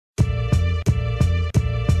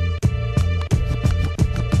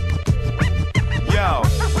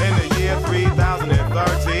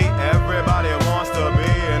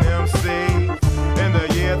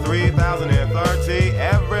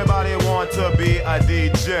be a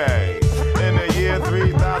DJ. In the year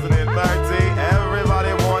 3013,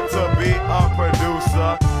 everybody want to be a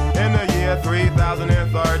producer. In the year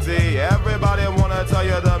 3030, everybody want to tell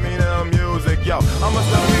you the meaning of music. Yo, I'ma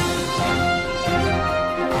start.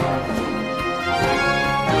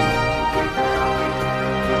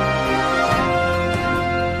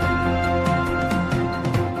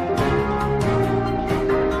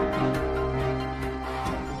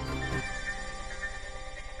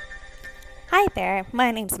 Hi there,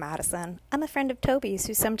 my name's Madison. I'm a friend of Toby's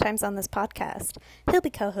who's sometimes on this podcast. He'll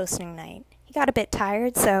be co-hosting tonight. He got a bit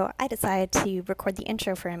tired, so I decided to record the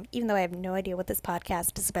intro for him, even though I have no idea what this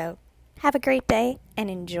podcast is about. Have a great day, and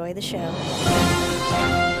enjoy the show.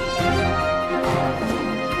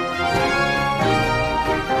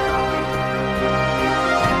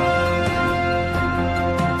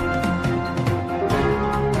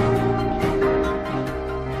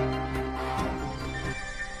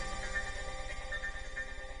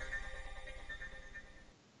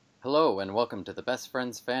 Hello and welcome to the Best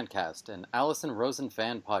Friends Fancast, an Alison Rosen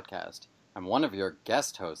fan podcast. I'm one of your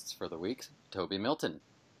guest hosts for the week, Toby Milton.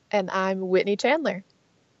 And I'm Whitney Chandler.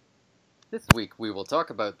 This week we will talk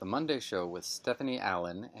about the Monday show with Stephanie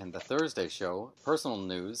Allen and the Thursday show, personal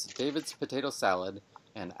news, David's potato salad,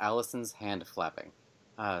 and Alison's hand flapping.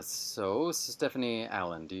 So Stephanie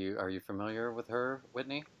Allen, are you familiar with her,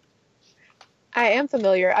 Whitney? I am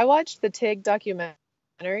familiar. I watched the Tig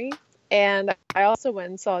documentary. And I also went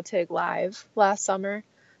and saw Tig live last summer,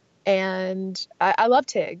 and I love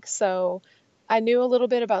Tig. So I knew a little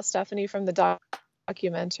bit about Stephanie from the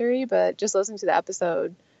documentary, but just listening to the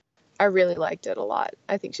episode, I really liked it a lot.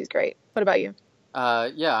 I think she's great. What about you?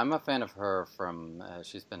 Yeah, I'm a fan of her from,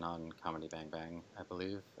 she's been on Comedy Bang Bang, I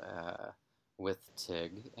believe, with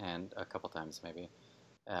Tig, and a couple times maybe.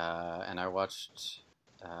 And I watched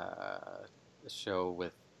a show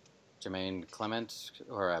with Jermaine Clement,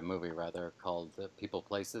 or a movie rather, called People,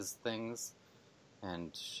 Places, Things, and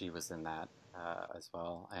she was in that as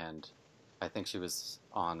well. And I think she was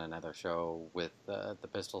on another show with the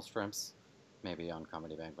Pistol Shrimps, maybe on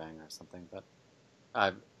Comedy Bang Bang or something. But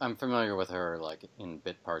I'm familiar with her like in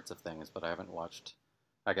bit parts of things, but I haven't watched.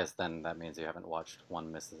 I guess then that means you haven't watched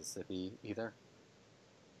One Mississippi either.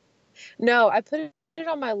 No, I put it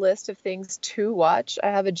on my list of things to watch. I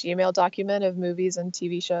have a Gmail document of movies and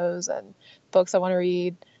TV shows and books I want to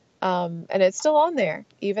read, and it's still on there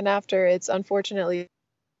even after it's unfortunately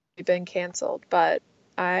been canceled, but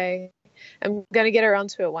I am going to get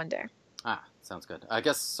around to it one day. Sounds good. I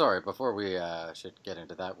guess, sorry, before we should get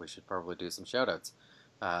into that, we should probably do some shout outs.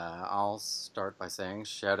 I'll start by saying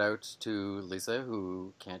shout out to Lisa,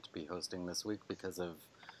 who can't be hosting this week because of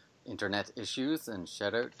internet issues, and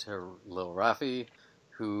shout out to Lil Rafi,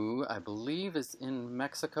 who I believe is in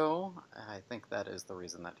Mexico. I think that is the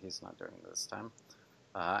reason that he's not doing this time.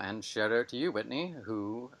 And shout out to you, Whitney,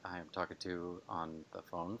 who I am talking to on the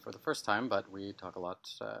phone for the first time, but we talk a lot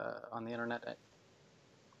on the internet.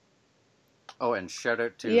 Oh, and shout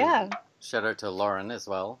out to Lauren as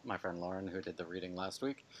well, my friend Lauren, who did the reading last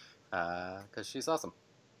week, because she's awesome.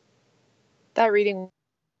 That reading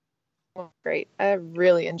great. I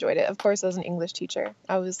really enjoyed it. Of course, as an English teacher,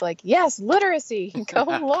 I was like, yes, literacy. Go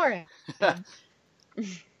Lauren.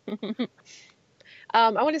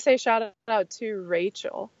 I want to say shout out to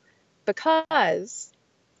Rachel, because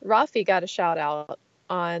Rafi got a shout out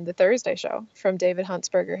on the Thursday show from David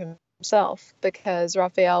Huntsberger himself, because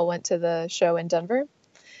Raphael went to the show in Denver.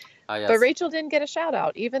 Yes. But Rachel didn't get a shout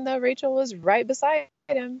out, even though Rachel was right beside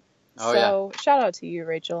him. Shout out to you,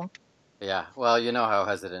 Rachel. Yeah, well, you know how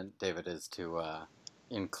hesitant David is to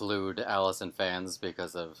include Alison fans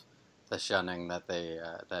because of the shunning that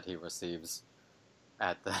that he receives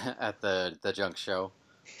at the junk show.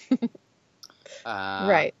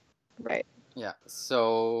 Right. Yeah.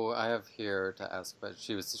 So I have here to ask, but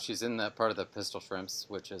she's in that part of the Pistol Shrimps,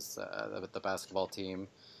 which is the basketball team,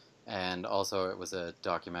 and also it was a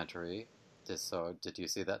documentary. So did you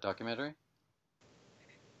see that documentary?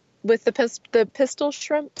 With the Pistol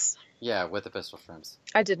Shrimps? Yeah, with the Pistol Shrimps.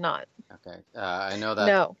 I did not. Okay. I know that.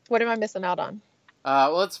 No. What am I missing out on?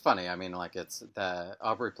 Well, it's funny. I mean, like, it's the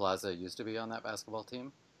Aubrey Plaza used to be on that basketball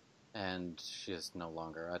team, and she is no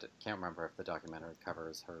longer. I can't remember if the documentary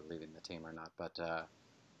covers her leaving the team or not, but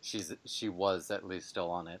she was at least still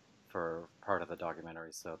on it for part of the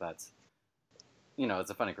documentary. So that's, it's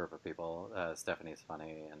a funny group of people. Stephanie's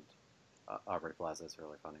funny, and Aubrey Plaza is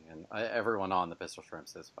really funny, and everyone on the Pistol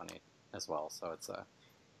Shrimps is funny as well. So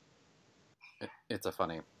it's a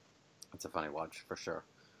funny watch for sure.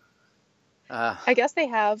 I guess they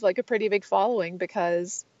have like a pretty big following,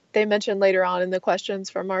 because they mentioned later on in the questions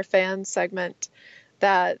from our fans segment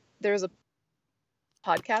that there's a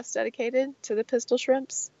podcast dedicated to the Pistol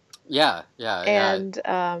Shrimps. Yeah. And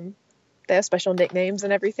they have special nicknames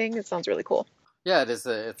and everything. It sounds really cool. Yeah, it's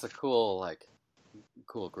a cool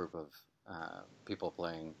group of people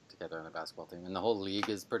playing together in a basketball team, and the whole league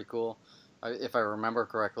is pretty cool. If I remember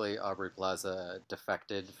correctly, Aubrey Plaza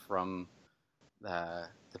defected from the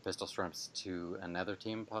Pistol Shrimps to another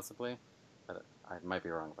team, possibly, but I might be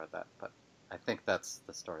wrong about that. But I think that's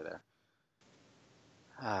the story there.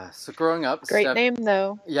 So growing up, Great name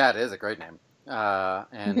though. Yeah, it is a great name.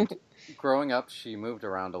 And growing up, she moved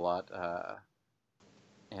around a lot.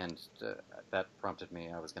 And that prompted me.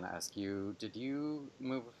 I was going to ask you, did you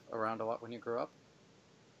move around a lot when you grew up?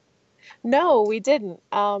 No, we didn't.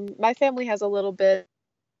 My family has a little bit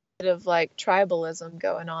of like tribalism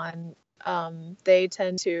going on. They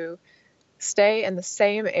tend to stay in the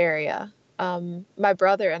same area. My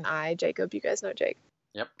brother and I, Jacob, you guys know Jake.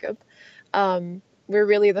 Yep. We're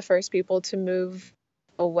really the first people to move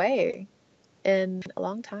away in a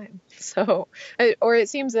long time. So, or it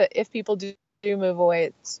seems that if people do move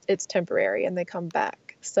away, it's temporary and they come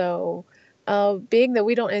back. So, being that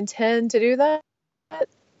we don't intend to do that,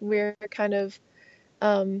 we're kind of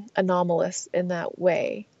anomalous in that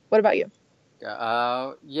way. What about you?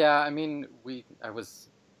 Yeah, I mean, I was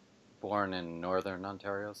born in Northern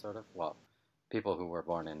Ontario, sort of. Well, people who were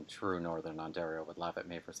born in true Northern Ontario would laugh at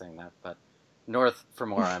me for saying that, but north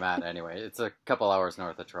from where I'm at anyway. It's a couple hours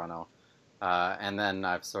north of Toronto. And then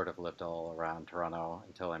I've sort of lived all around Toronto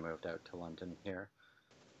until I moved out to London here.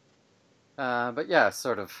 But yeah,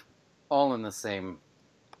 sort of all in the same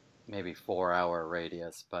maybe 4-hour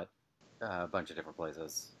radius, but a bunch of different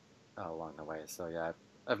places along the way. So yeah,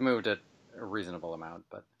 I've moved a reasonable amount,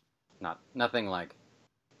 but nothing like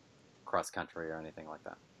cross country or anything like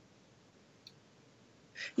that.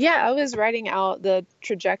 Yeah, I was writing out the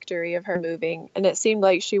trajectory of her moving, and it seemed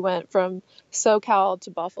like she went from SoCal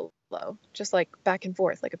to Buffalo, just like back and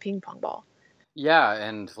forth, like a ping pong ball. Yeah,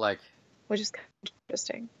 and like... Which is kind of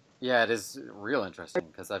interesting. Yeah, it is real interesting,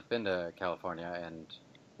 because I've been to California, and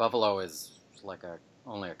Buffalo is like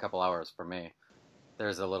only a couple hours from me.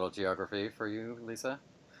 There's a little geography for you, Lisa.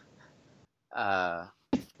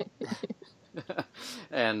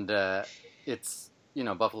 And it's,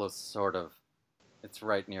 Buffalo's sort of... It's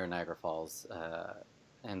right near Niagara Falls,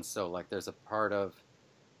 and so like there's a part of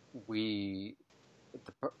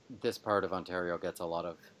this part of Ontario gets a lot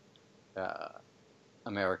of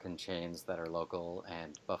American chains that are local,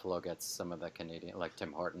 and Buffalo gets some of the Canadian, like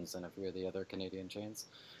Tim Hortons and a few of the other Canadian chains.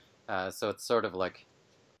 So it's sort of like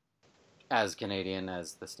as Canadian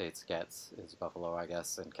as the States gets is Buffalo, I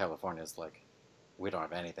guess, and California's like, we don't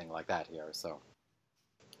have anything like that here, so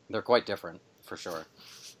they're quite different for sure.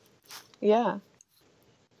 Yeah.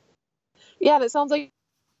 Yeah, that sounds like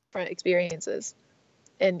different experiences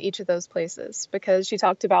in each of those places, because she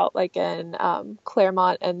talked about like in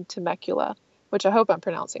Claremont and Temecula, which I hope I'm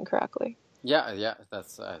pronouncing correctly. Yeah,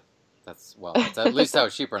 that's well, that's at least how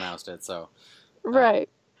she pronounced it. So, right.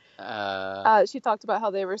 She talked about how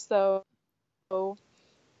they were so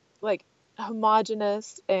like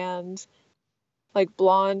homogenous and like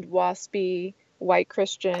blonde, waspy, white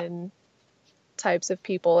Christian types of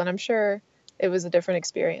people, and I'm sure it was a different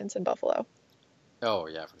experience in Buffalo. Oh,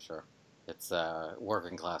 yeah, for sure. It's a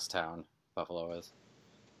working class town, Buffalo is.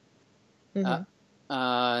 Mm-hmm.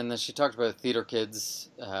 And then she talked about theater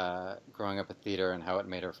kids growing up at theater and how it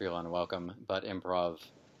made her feel unwelcome, but improv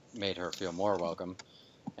made her feel more welcome.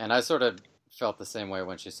 And I sort of felt the same way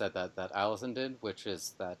when she said that Alison did, which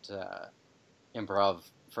is that improv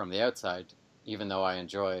from the outside, even though I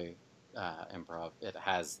enjoy improv, it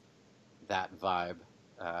has that vibe.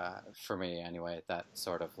 For me, anyway, that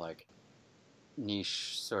sort of like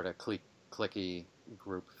niche, sort of clicky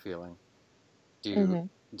group feeling. Do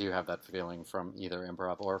you have that feeling from either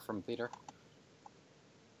improv or from theater?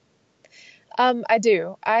 I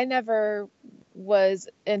do. I never was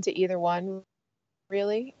into either one,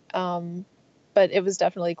 really. But it was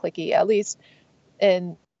definitely clicky. At least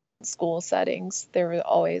in school settings, there were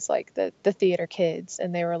always like the theater kids,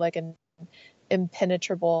 and they were like an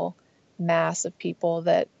impenetrable mass of people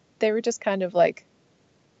that they were just kind of like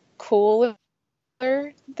cooler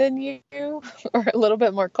than you, or a little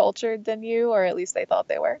bit more cultured than you, or at least they thought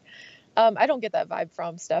they were. I don't get that vibe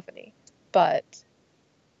from Stephanie, but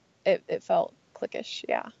it felt cliquish.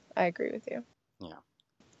 Yeah, I agree with you. Yeah,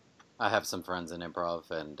 I have some friends in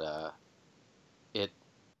improv, and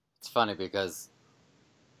it's funny because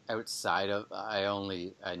outside of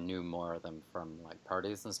I knew more of them from like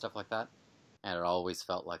parties and stuff like that, and it always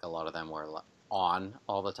felt like a lot of them were on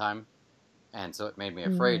all the time, and so it made me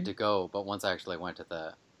afraid to go. But once I actually went to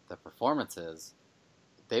the performances,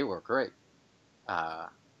 they were great. uh,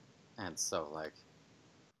 and so like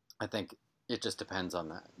I think it just depends on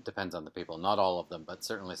the people. Not all of them, but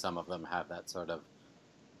certainly some of them have that sort of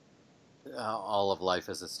all of life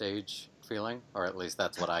is a stage feeling, or at least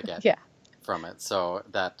that's what I get Yeah. from it. So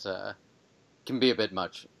that can be a bit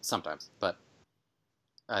much sometimes, but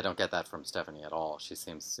I don't get that from Stephanie at all. She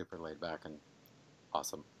seems super laid back and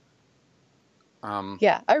awesome.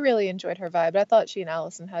 Yeah, I really enjoyed her vibe. I thought she and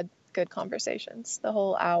Allison had good conversations the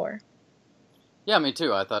whole hour. Yeah, me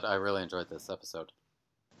too. I really enjoyed this episode.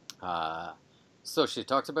 So she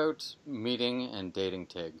talked about meeting and dating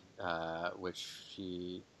Tig, which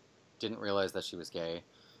she didn't realize that she was gay.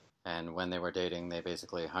 And when they were dating, they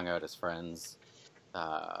basically hung out as friends.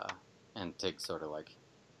 And Tig sort of like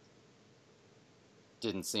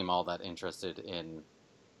didn't seem all that interested in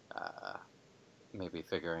maybe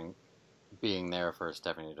being there for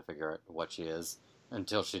Stephanie to figure out what she is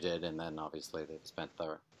until she did, and then obviously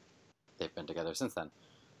they've been together since then.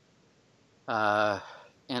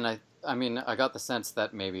 And I mean, I got the sense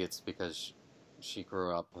that maybe it's because she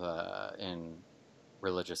grew up in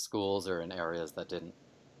religious schools or in areas that didn't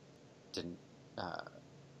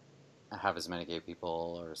have as many gay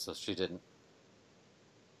people, or so she didn't.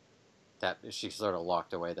 That she sort of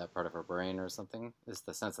locked away that part of her brain or something is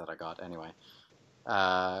the sense that I got anyway.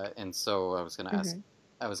 And so I was gonna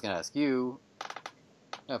ask you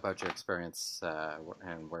about your experience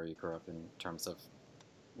and where you grew up in terms of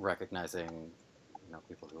recognizing,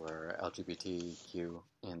 people who are LGBTQ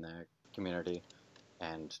in the community,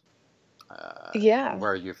 and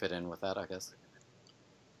where you fit in with that, I guess.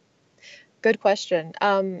 Good question.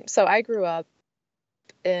 So I grew up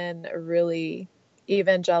in a really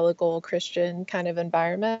evangelical Christian kind of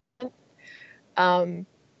environment. And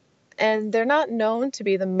they're not known to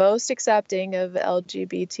be the most accepting of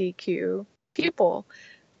LGBTQ people.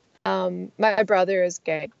 My brother is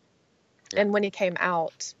gay. Yeah. And when he came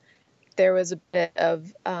out, there was a bit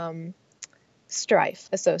of strife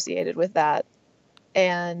associated with that.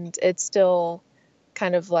 And it's still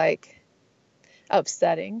kind of like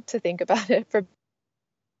upsetting to think about it for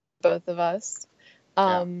both of us.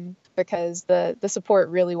 Because the support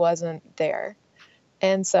really wasn't there.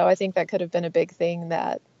 And so I think that could have been a big thing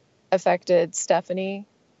that affected Stephanie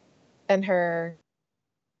and her,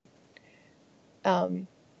 not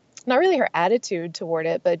really her attitude toward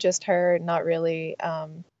it, but just her not really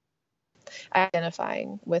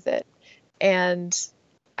identifying with it. And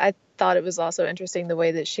I thought it was also interesting the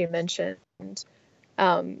way that she mentioned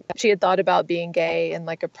she had thought about being gay in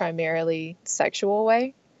like a primarily sexual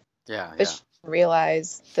way. Yeah. But she didn't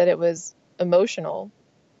realize that it was emotional,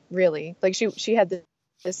 really. Like she had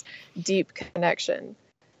this deep connection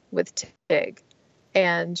with Tig,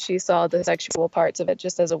 and she saw the sexual parts of it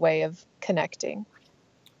just as a way of connecting.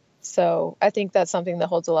 So I think that's something that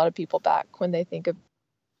holds a lot of people back when they think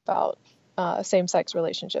about same-sex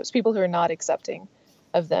relationships. People who are not accepting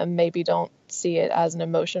of them maybe don't see it as an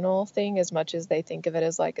emotional thing as much as they think of it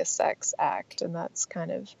as like a sex act, and that's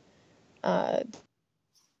kind of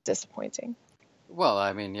disappointing. Well,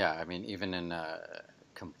 I mean, even in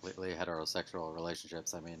completely heterosexual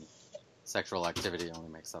relationships, sexual activity only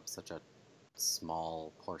makes up such a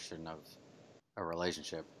small portion of a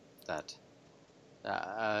relationship that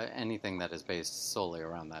anything that is based solely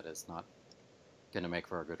around that is not going to make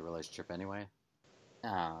for a good relationship anyway.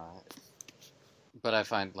 But I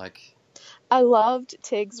find, like... I loved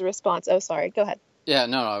Tig's response. Oh, sorry. Go ahead. Yeah,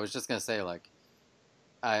 no, I was just going to say, like,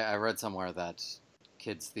 I read somewhere that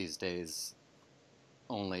kids these days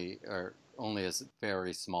only a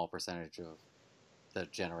very small percentage of the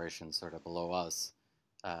generation sort of below us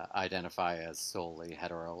identify as solely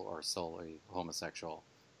hetero or solely homosexual.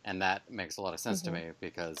 And that makes a lot of sense to me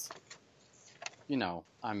because,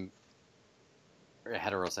 I'm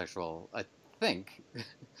heterosexual, I think,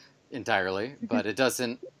 entirely, but it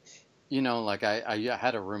doesn't, like I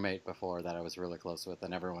had a roommate before that I was really close with,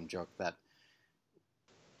 and everyone joked that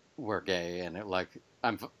we're gay, and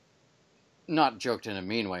I'm not joked in a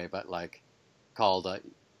mean way, but like called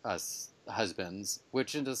us husbands,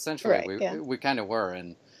 which is essentially we kind of were.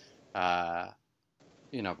 And,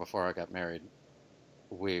 before I got married,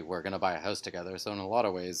 we were going to buy a house together. So in a lot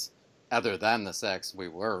of ways, other than the sex, we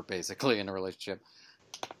were basically in a relationship.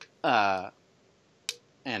 And,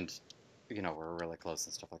 we're really close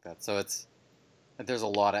and stuff like that. So there's a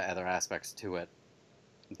lot of other aspects to it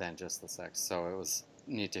than just the sex. So it was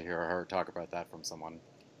neat to hear her talk about that from someone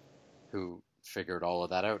who figured all of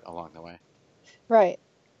that out along the way. Right.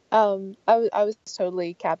 I was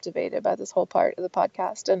totally captivated by this whole part of the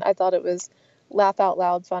podcast, and I thought it was laugh out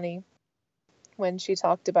loud funny when she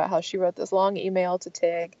talked about how she wrote this long email to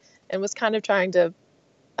Tig and was kind of trying to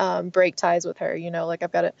break ties with her. Like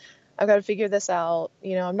I've got to figure this out.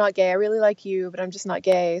 I'm not gay. I really like you, but I'm just not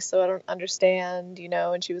gay, so I don't understand.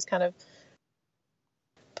 And she was kind of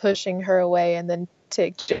pushing her away, and then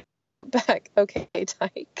Tig back, okay,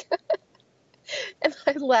 Tyke. And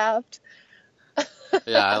I laughed.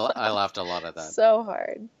 Yeah, I laughed a lot at that. So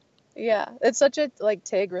hard. Yeah, it's such a like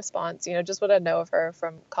Tig response, just what I know of her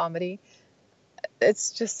from comedy.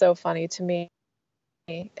 It's just so funny to me.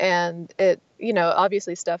 And it,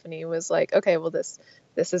 obviously Stephanie was like, okay, well this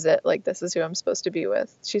is it. Like, this is who I'm supposed to be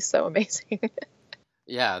with. She's so amazing.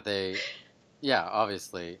 Yeah,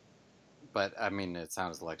 obviously, but I mean, it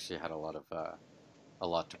sounds like she had a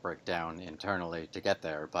lot to break down internally to get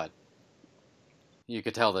there, but you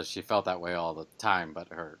could tell that she felt that way all the time, but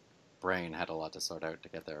her brain had a lot to sort out to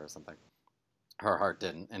get there or something. Her heart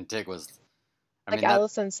didn't, and Tig was,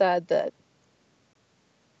 Alison said that.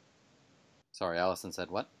 Sorry, Alison said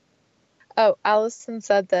what? Oh, Alison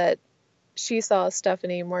said that she saw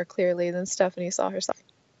Stephanie more clearly than Stephanie saw herself.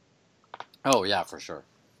 Oh, yeah, for sure.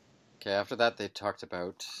 Okay, after that they talked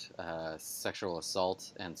about sexual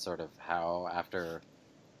assault and sort of how after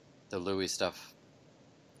the Louis stuff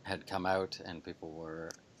had come out and people were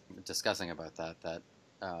discussing about that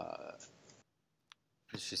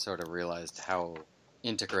she sort of realized how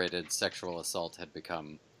integrated sexual assault had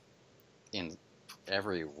become in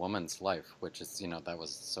every woman's life, which is, that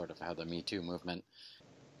was sort of how the Me Too movement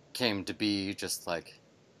came to be, just like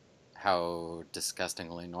how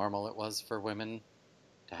disgustingly normal it was for women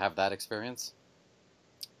to have that experience.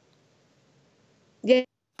 Yeah,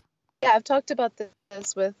 I've talked about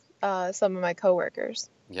this with some of my coworkers.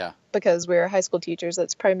 Yeah. Because we're high school teachers,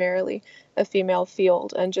 that's primarily a female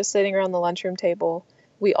field, and just sitting around the lunchroom table,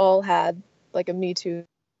 we all had like a Me Too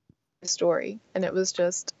story, and it was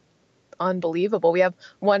just unbelievable. We have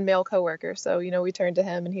one male coworker, so we turned to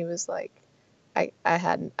him and he was like, I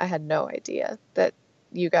had no idea that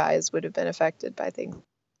you guys would have been affected by things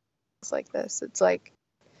like this. It's like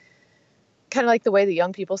kind of like the way that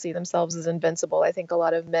young people see themselves as invincible. I think a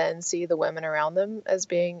lot of men see the women around them as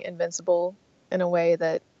being invincible in a way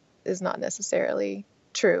that is not necessarily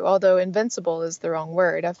true, although invincible is the wrong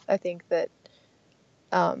word. I think that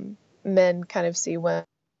men kind of see women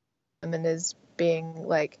as being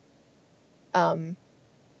like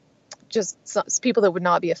just people that would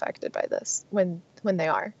not be affected by this when they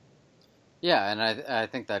are. Yeah, and I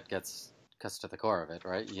think that cuts to the core of it,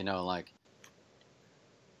 right? Like,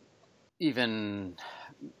 even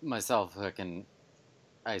myself, I can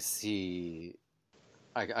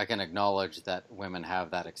acknowledge that women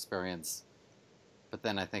have that experience, but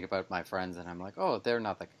then I think about my friends and I'm like, oh, they're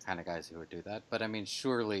not the kind of guys who would do that. But I mean,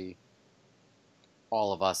 surely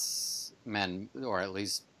all of us men, or at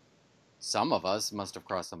least some of us, must have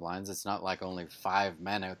crossed some lines. It's not like only 5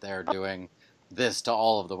 men out there doing this to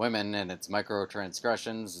all of the women, and it's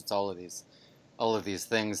microtransgressions. It's all of these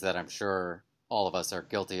things that I'm sure all of us are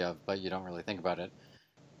guilty of, but you don't really think about it.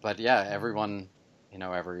 But yeah, everyone,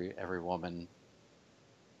 every woman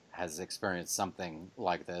has experienced something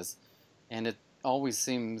like this, and it always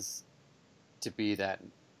seems to be that,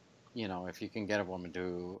 if you can get a woman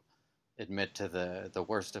to admit to the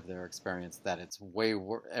worst of their experience, that it's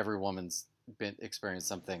every woman's experienced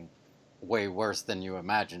something way worse than you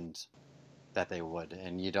imagined that they would,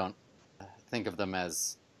 and you don't think of them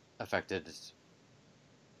as affected,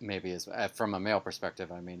 maybe as from a male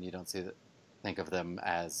perspective. I mean, you don't think of them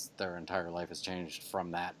as their entire life has changed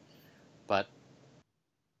from that, but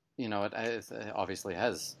it obviously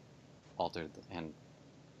has altered in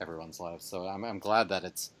everyone's lives. So I'm glad that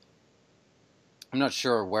I'm not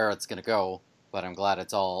sure where it's going to go, but I'm glad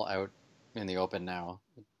it's all out in the open now,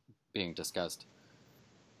 being discussed.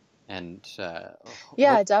 And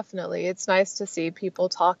yeah, definitely. It's nice to see people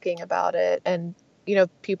talking about it, and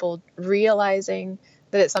people realizing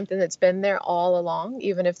that it's something that's been there all along,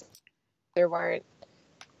 even if there weren't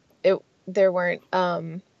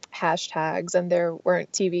hashtags and there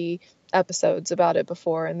weren't TV episodes about it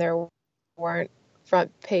before, and there weren't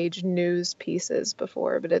front page news pieces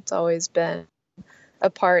before, but it's always been a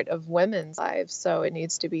part of women's lives, so it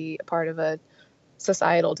needs to be a part of a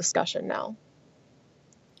societal discussion now.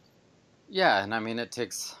 Yeah, and I mean, it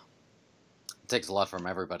takes a lot from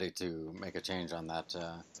everybody to make a change on that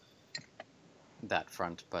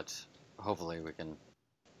front, but hopefully we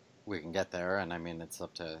can get there. And I mean, it's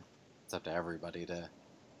up to everybody to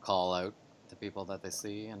call out the people that they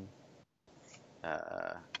see and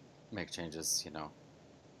make changes,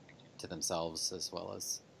 to themselves as well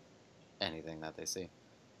as anything that they see.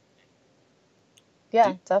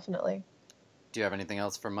 Yeah, definitely. Do you have anything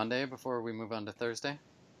else for Monday before we move on to Thursday?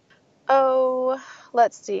 Oh,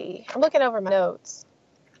 let's see. I'm looking over my notes.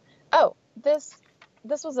 this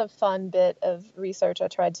was a fun bit of research I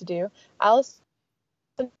tried to do. Alice,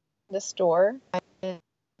 the store in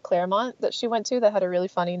Claremont that she went to that had a really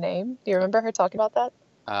funny name. Do you remember her talking about that?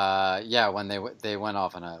 Yeah, when they went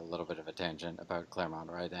off on a little bit of a tangent about Claremont,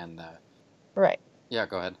 right? And Right. yeah,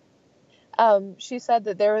 go ahead. She said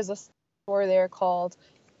that there was a store there called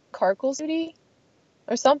Carkel's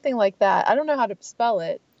or something like that. I don't know how to spell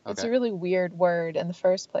it. Okay. It's a really weird word in the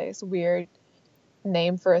first place. Weird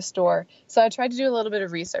name for a store. So I tried to do a little bit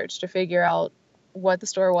of research to figure out what the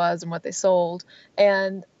store was and what they sold.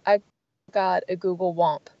 And I got a Google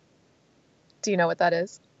Womp. Do you know what that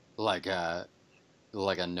is? Like a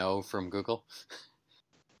no from Google?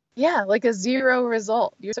 Yeah, like a 0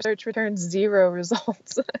 result. Your search returns 0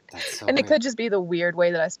 results. That's so And it weird. could just be the weird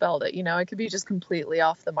way that I spelled it. It could be just completely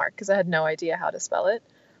off the mark because I had no idea how to spell it.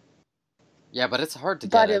 Yeah, but it's hard to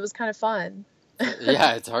get But it was kind of fun.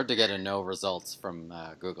 Yeah, it's hard to get a no results from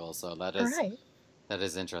Google, so that Right.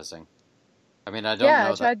 is interesting. I mean, I don't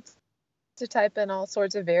know I tried to type in all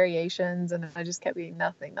sorts of variations, and I just kept getting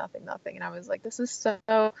nothing. And I was like, this is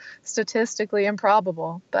so statistically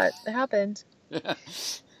improbable, but it happened.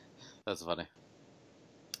 That's funny.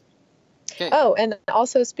 Okay. Oh, and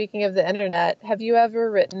also speaking of the internet, have you ever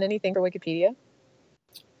written anything for Wikipedia?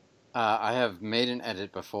 I have made an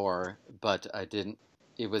edit before, but I didn't.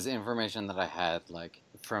 It was information that I had, like,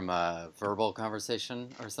 from a verbal conversation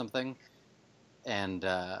or something, and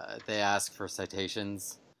they asked for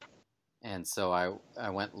citations, and so I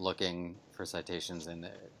went looking for citations, and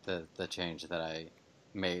the change that I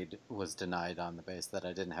made was denied on the base that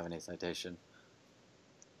I didn't have any citation.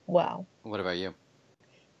 Wow. What about you?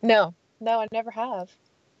 No, I never have.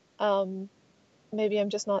 Maybe I'm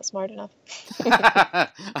just not smart enough.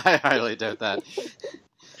 I highly doubt that.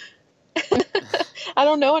 I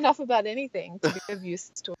don't know enough about anything to be of use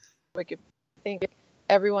to Wikipedia. I think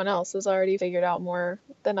everyone else has already figured out more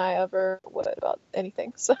than I ever would about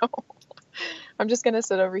anything. So I'm just going to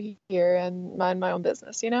sit over here and mind my own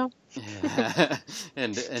business, Yeah.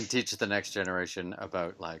 and teach the next generation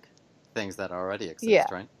about, like, things that already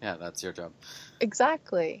exist, right? Yeah, that's your job.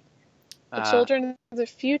 Exactly. The children of the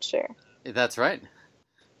future. That's right.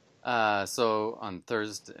 So on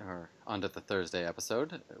Thursday, or onto the Thursday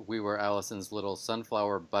episode, we were Allison's little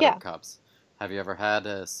sunflower buttercups. Yeah. Have you ever had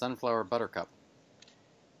a sunflower buttercup?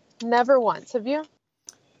 Never once. Have you?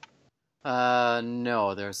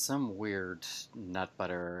 No. There's some weird nut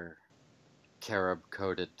butter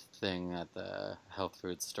carob-coated thing at the health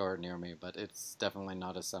food store near me, but it's definitely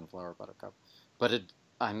not a sunflower buttercup. But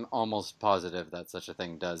I'm almost positive that such a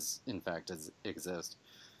thing does, in fact, exist.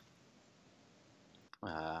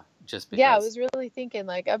 Just because. Yeah, I was really thinking,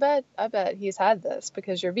 like, I bet he's had this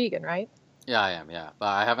because you're vegan, right? Yeah, I am. Yeah, but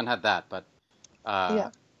I haven't had that. But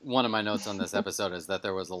one of my notes on this episode is that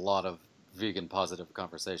there was a lot of vegan positive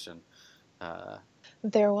conversation.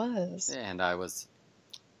 There was, and I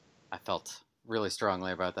felt really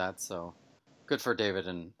strongly about that. So good for David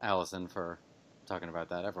and Allison for talking about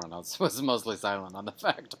that. Everyone else was mostly silent on the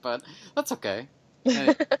fact, but that's okay.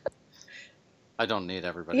 I don't need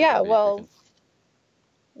everybody. Yeah, well. Vegan.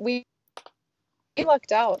 We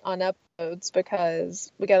lucked out on episodes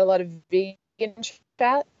because we got a lot of vegan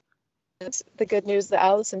chat. The good news that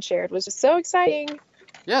Allison shared was just so exciting.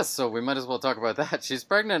 Yes, so we might as well talk about that. She's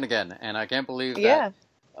pregnant again, and I can't believe that.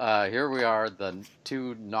 Yeah. Here we are, the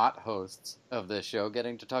two not hosts of this show,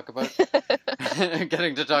 getting to talk about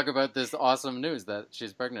this awesome news that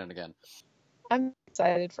she's pregnant again. I'm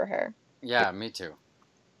excited for her. Yeah, me too.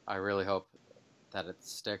 I really hope that it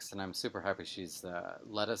sticks, and I'm super happy she's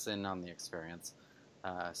let us in on the experience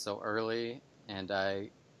so early, and I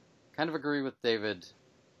kind of agree with David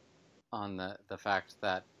on the fact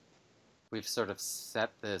that we've sort of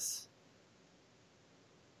set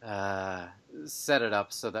it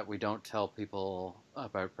up so that we don't tell people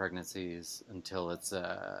about pregnancies until it's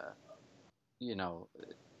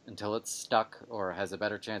until it's stuck or has a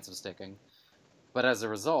better chance of sticking. But as a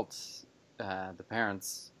result, the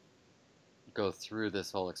parents go through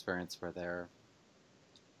this whole experience where they're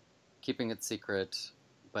keeping it secret,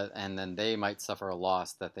 and then they might suffer a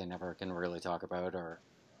loss that they never can really talk about, or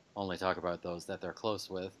only talk about those that they're close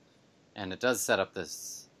with. And it does set up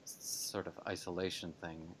this sort of isolation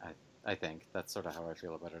thing. I think that's sort of how I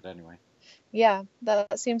feel about it anyway. Yeah,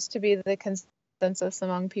 that seems to be the consensus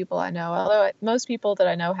among people I know. Although most people that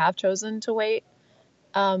I know have chosen to wait,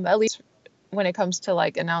 at least when it comes to,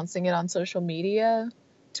 like, announcing it on social media,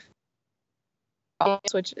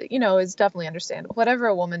 which, is definitely understandable. Whatever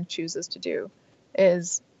a woman chooses to do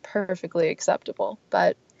is perfectly acceptable.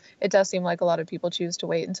 But it does seem like a lot of people choose to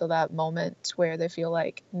wait until that moment where they feel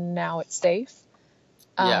like now it's safe.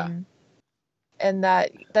 Yeah. and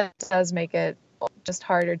that does make it just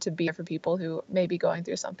harder to be for people who may be going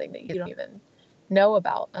through something that you don't even know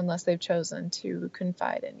about unless they've chosen to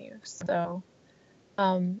confide in you. So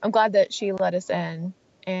I'm glad that she let us in,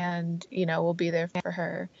 and we'll be there for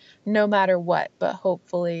her no matter what, but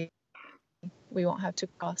hopefully we won't have to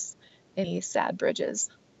cross any sad bridges.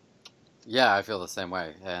 Yeah, I feel the same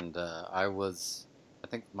way. And I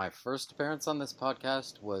think my first appearance on this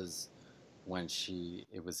podcast was when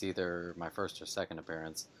it was either my first or second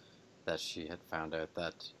appearance, that she had found out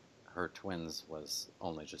that her twins was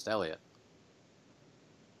only just Elliot.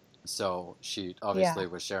 So she obviously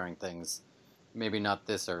was sharing things, maybe not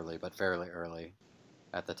this early, but fairly early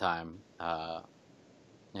at the time.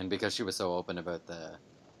 And because she was so open about the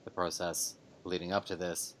process leading up to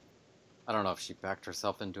this, I don't know if she backed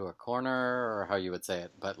herself into a corner or how you would say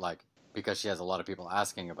it, but like, because she has a lot of people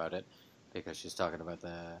asking about it, because she's talking about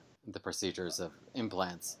the procedures of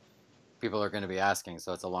implants, people are going to be asking,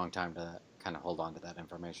 so it's a long time to kind of hold on to that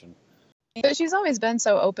information. But she's always been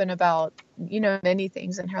so open about, many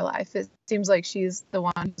things in her life. It seems like she's the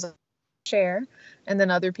one who's share, and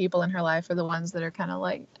then other people in her life are the ones that are kind of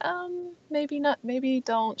like, maybe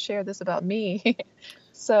don't share this about me.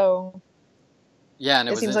 So yeah, and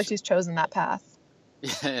it seems like she's chosen that path.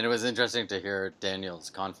 Yeah, and it was interesting to hear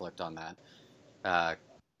Daniel's conflict on that,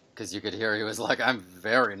 because you could hear he was like, I'm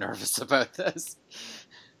very nervous about this,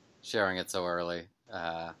 sharing it so early.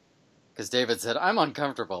 Because David said, I'm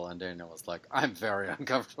uncomfortable, and Daniel was like, I'm very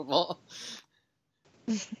uncomfortable.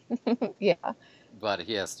 Yeah. But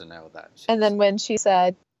he has to know that. And then when she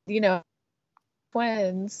said,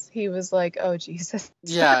 twins, he was like, oh, Jesus.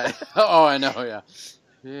 Yeah. Oh, I know, yeah.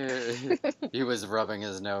 He was rubbing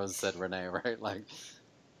his nose, said Renee, right? Like,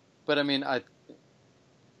 but I mean,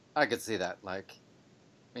 I could see that. Like,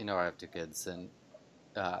 I have 2 kids, and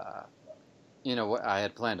we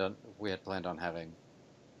had planned on having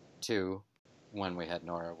 2 when we had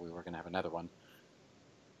Nora. We were going to have another one,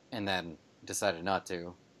 and then decided not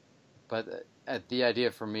to. But the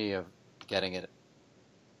idea for me of getting it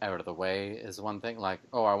out of the way is one thing. Like,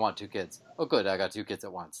 oh, I want 2 kids. Oh, good, I got 2 kids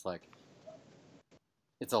at once. Like,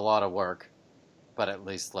 it's a lot of work, but at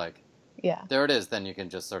least, like, there it is. Then you can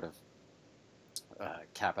just sort of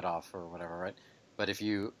cap it off or whatever, right? But if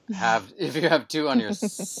you have 2 on your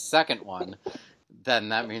second one, then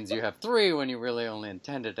that means you have 3 when you really only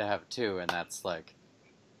intended to have 2, and that's like,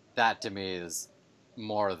 that to me is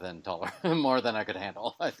more than more than I could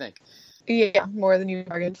handle, I think. Yeah, more than you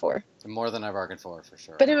bargained for. More than I bargained for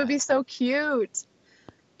sure. But it would be so cute.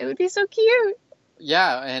 It would be so cute.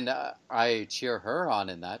 Yeah, and I cheer her on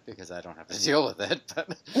in that because I don't have to deal with it.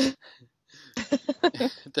 But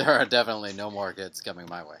there are definitely no more kids coming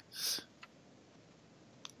my way.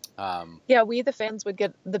 Yeah, we the fans would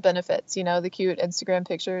get the benefits, the cute Instagram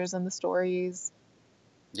pictures and the stories.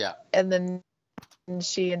 Yeah. And then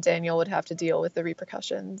she and Daniel would have to deal with the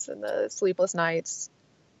repercussions and the sleepless nights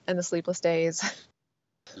and the sleepless days.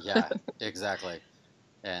 Yeah, exactly.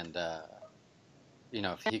 And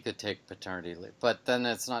if he could take paternity leave, but then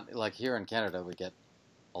it's not like here in Canada we get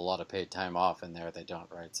a lot of paid time off, and there they don't,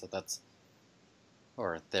 right? So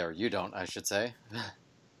there you don't, I should say.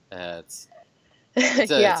 It's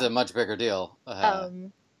a much bigger deal.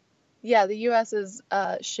 Yeah, the U.S. is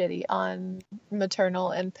shitty on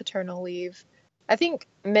maternal and paternal leave. I think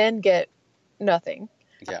men get nothing.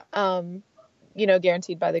 Yeah.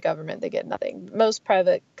 Guaranteed by the government, they get nothing. Most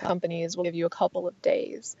private companies will give you a couple of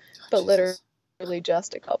days, but Jesus. literally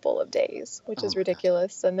just a couple of days, which is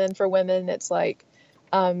ridiculous. God. And then for women, it's like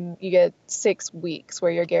you get 6 weeks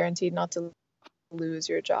where you're guaranteed not to lose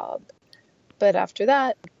your job. But after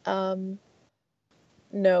that,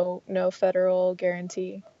 no federal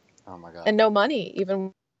guarantee. Oh my God. And no money.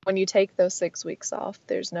 Even when you take those 6 weeks off,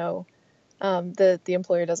 there's no, the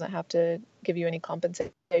employer doesn't have to give you any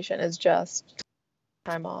compensation. It's just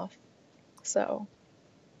time off. So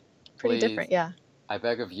pretty different. Yeah. I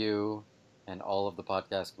beg of you and all of the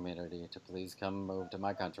podcast community to please come move to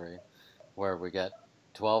my country where we get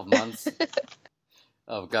 12 months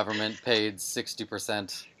of government paid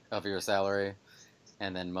 60% of your salary.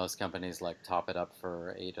 And then most companies like top it up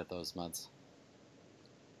for 8 of those months.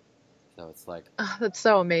 So it's like, oh, that's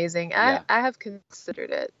so amazing. Yeah. I have considered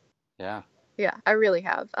it. Yeah. Yeah, I really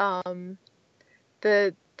have.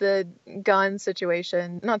 The gun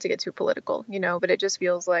situation, not to get too political, but it just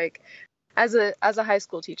feels like as a high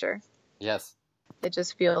school teacher. Yes. It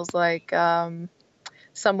just feels like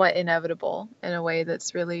somewhat inevitable in a way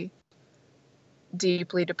that's really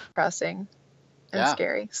deeply depressing and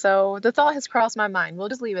scary. So the thought has crossed my mind. We'll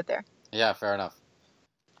just leave it there. Yeah, fair enough.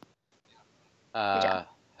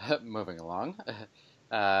 Moving along.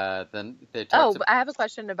 Then they Oh, talked. but I have a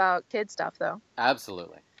question about kid stuff though,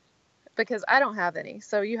 Absolutely. because I don't have any.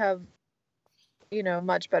 So you have,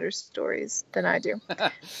 much better stories than I do.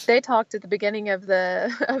 They talked at the beginning of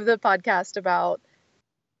the of the podcast about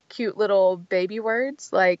cute little baby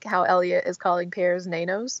words, like how Elliot is calling pears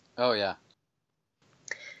nanos. Oh yeah.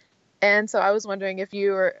 And so I was wondering if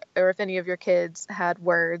you or if any of your kids had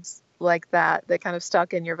words like that kind of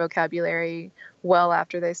stuck in your vocabulary well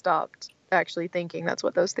after they stopped actually thinking that's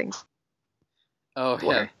what those things Oh yeah.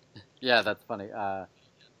 were. Yeah, that's funny.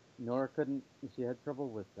 Nora couldn't. She had trouble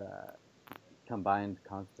with combined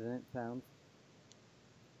consonant sounds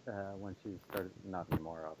when she started. Not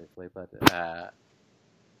anymore, obviously, but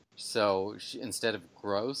so instead of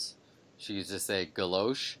gross, she used to say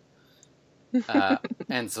galoche.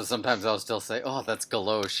 And so sometimes I'll still say, "Oh, that's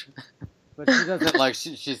galoche," but she doesn't like.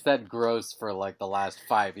 She said gross for like the last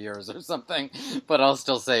 5 years or something, but I'll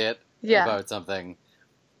still say it Yeah, about something.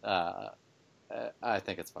 I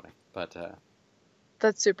think it's funny, but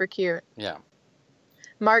that's super cute. yeah.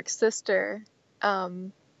 Mark's sister,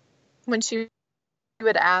 when she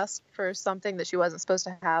would ask for something that she wasn't supposed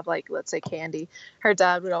to have, like let's say candy, her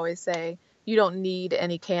dad would always say, "You don't need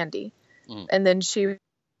any candy," and then she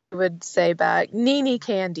would say back, "Nini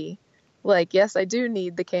candy," like yes, I do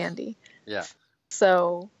need the candy. Yeah.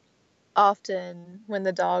 So often when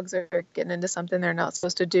the dogs are getting into something they're not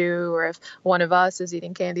supposed to do, or if one of us is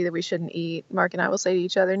eating candy that we shouldn't eat, Mark and I will say to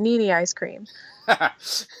each other, "Nini ice cream."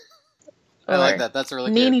 I like Or that. That's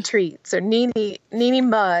really Nini cute. treats, or Nini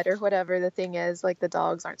mud, or whatever the thing is, like the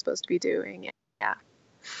dogs aren't supposed to be doing. Yeah.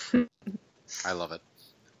 I love it.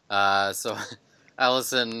 So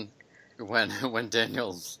Allison, when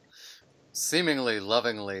Daniels seemingly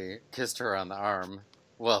lovingly kissed her on the arm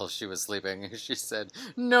while she was sleeping, she said,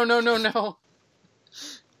 "No, no, no, no,"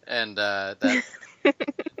 and that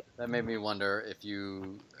made me wonder if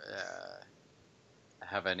you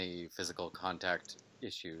have any physical contact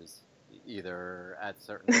issues, either at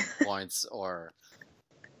certain points or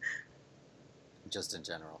just in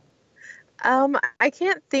general. I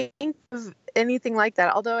can't think of anything like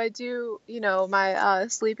that. Although I do, my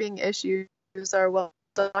sleeping issues are well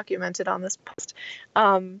documented on this post.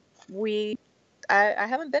 We, I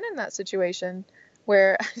haven't been in that situation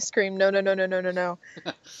where I scream no, no, no, no, no, no, no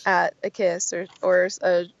at a kiss or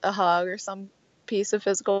a hug or some piece of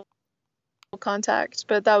physical contact.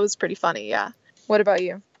 But that was pretty funny. Yeah. What about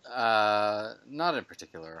you? Not in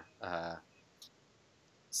particular.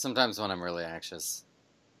 Sometimes when I'm really anxious,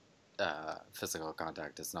 physical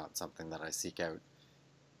contact is not something that I seek out,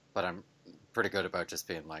 but I'm pretty good about just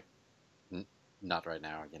being like, not right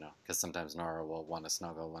now, because sometimes Nora will want to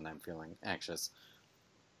snuggle when I'm feeling anxious,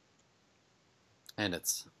 and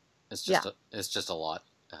it's just it's just a lot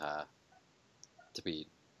to be.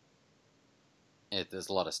 There's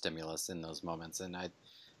a lot of stimulus in those moments, and I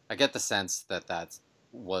get the sense that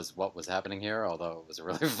was what was happening here, although it was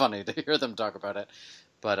really funny to hear them talk about it.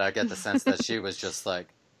 But I get the sense that she was just like,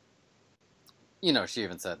 she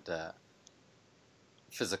even said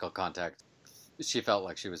physical contact. She felt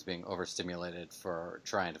like she was being overstimulated for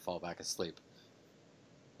trying to fall back asleep.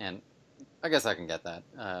 And I guess I can get that.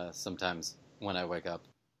 Sometimes when I wake up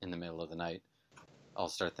in the middle of the night, I'll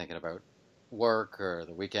start thinking about work or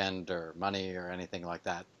the weekend or money or anything like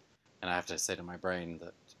that. And I have to say to my brain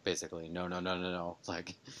that basically, no, no, no, no, no.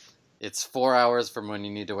 Like, it's 4 hours from when you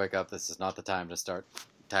need to wake up. This is not the time to start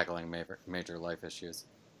tackling major life issues.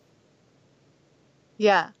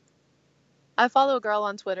 Yeah. I follow a girl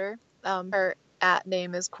on Twitter. Her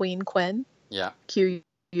 @name is Queen Quinn. Yeah.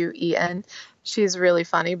 Quen. She's really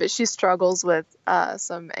funny, but she struggles with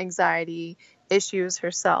some anxiety issues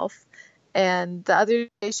herself. And the other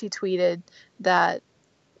day she tweeted that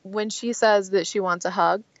when she says that she wants a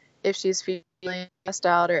hug, if she's feeling stressed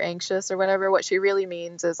out or anxious or whatever, what she really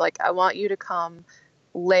means is like, I want you to come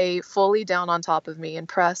lay fully down on top of me and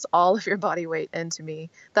press all of your body weight into me.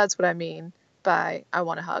 That's what I mean by I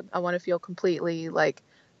want a hug. I want to feel completely like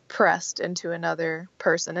pressed into another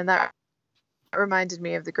person. And that reminded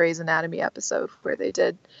me of the Grey's Anatomy episode where they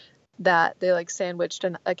did that. They like sandwiched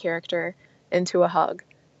a character into a hug.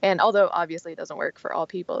 And although obviously it doesn't work for all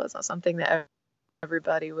people, it's not something that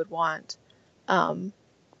everybody would want.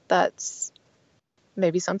 That's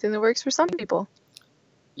maybe something that works for some people.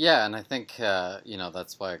 Yeah, and I think,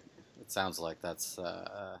 that's why it sounds like that's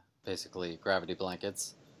basically gravity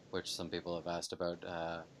blankets, which some people have asked about,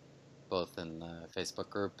 both in the Facebook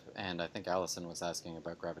group, and I think Alison was asking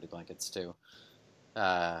about gravity blankets too.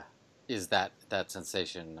 Is that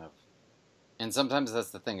sensation of... And sometimes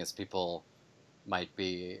that's the thing, is people might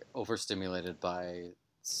be overstimulated by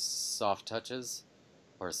soft touches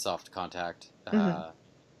or soft contact,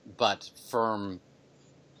 but firm,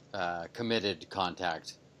 committed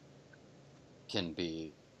contact can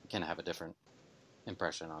have a different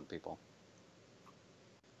impression on people.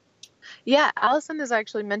 Yeah, Allison has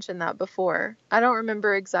actually mentioned that before. I don't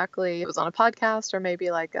remember exactly. It was on a podcast or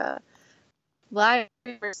maybe like a live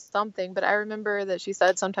or something, but I remember that she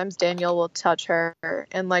said sometimes Daniel will touch her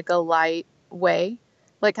in like a light way,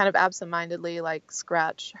 like kind of absentmindedly, like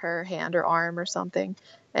scratch her hand or arm or something,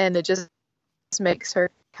 and it just makes her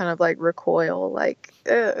kind of like recoil, like,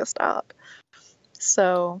 ugh, stop.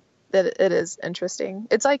 So it is interesting.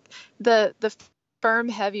 It's like the firm,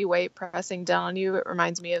 heavy weight pressing down on you. It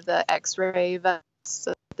reminds me of the X-ray vests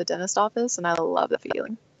at the dentist office, and I love the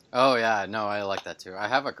feeling. Oh yeah, no, I like that too. I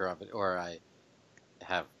have I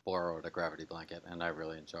have borrowed a gravity blanket, and I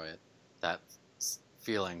really enjoy it. That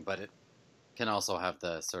feeling, but it can also have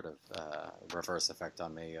the sort of reverse effect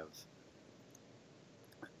on me of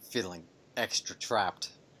feeling extra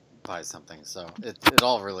trapped by something. So it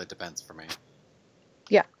all really depends for me.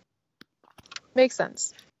 Yeah, makes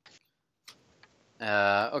sense.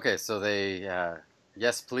 Okay, so they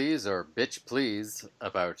yes please or bitch please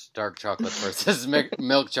about dark chocolate versus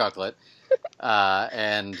milk chocolate,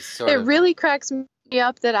 and it really cracks me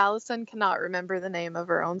up that Allison cannot remember the name of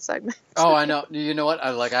her own segment. Oh, I know. You know what?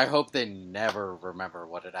 I hope they never remember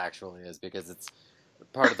what it actually is, because it's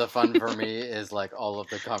part of the fun for me is like all of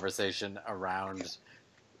the conversation around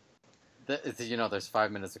there's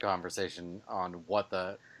 5 minutes of conversation on what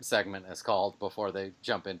the segment is called before they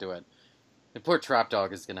jump into it. And poor Trap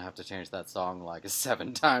Dog is going to have to change that song like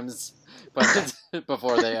 7 times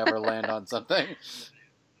before they ever land on something.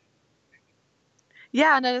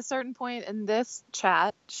 Yeah, and at a certain point in this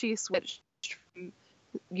chat, she switched from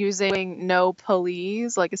using no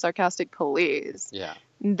police, like a sarcastic police. Yeah.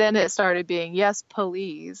 And then it started being yes,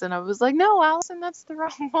 police. And I was like, no, Allison, that's the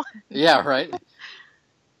wrong one. Yeah, right?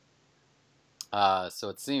 So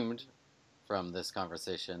it seemed from this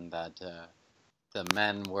conversation that the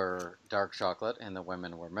men were dark chocolate and the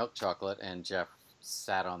women were milk chocolate, and Jeff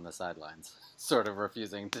sat on the sidelines, sort of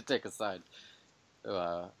refusing to take a side.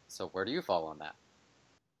 So where do you fall on that?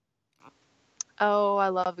 Oh, I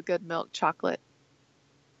love a good milk chocolate.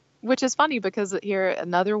 Which is funny because here,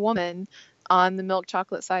 another woman on the milk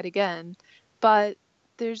chocolate side again. But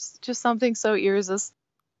there's just something so irresistible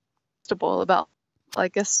about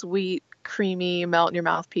like a sweet, creamy, melt in your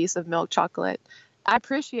mouth piece of milk chocolate. I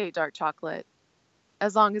appreciate dark chocolate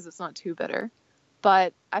as long as it's not too bitter.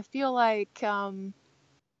 But I feel like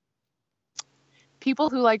people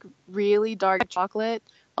who like really dark chocolate,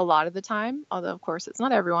 a lot of the time, although of course it's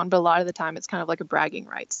not everyone, but a lot of the time it's kind of like a bragging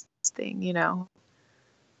rights thing, you know?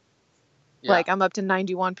 Yeah. Like I'm up to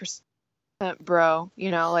 91%, bro, you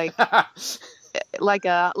know, like like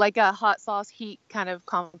a hot sauce heat kind of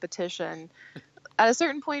competition. At a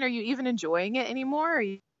certain point, are you even enjoying it anymore? Or are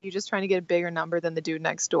you just trying to get a bigger number than the dude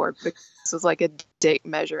next door? Because this is like a dick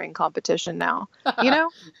measuring competition now, you know?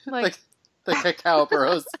 Like the cacao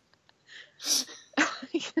bros.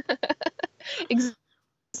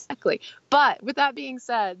 Exactly. But with that being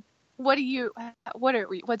said, what's your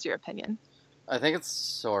opinion? I think it's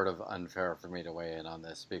sort of unfair for me to weigh in on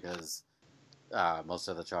this because most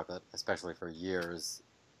of the chocolate, especially for years,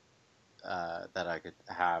 that I could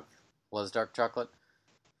have was dark chocolate.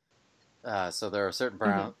 So there are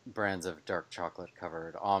certain brands of dark chocolate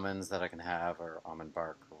covered almonds that I can have, or almond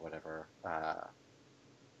bark or whatever.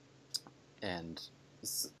 And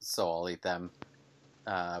so I'll eat them.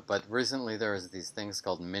 But recently there's these things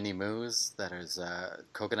called mini moos that is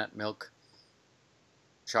coconut milk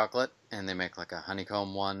chocolate, and they make like a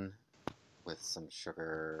honeycomb one with some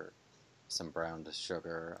sugar, some browned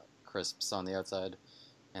sugar crisps on the outside,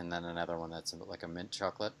 and then another one that's like a mint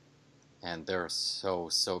chocolate, and they're so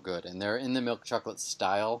good, and they're in the milk chocolate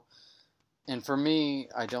style, and for me,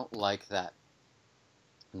 I don't like that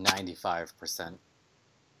 95%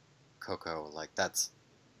 cocoa, like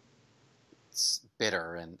it's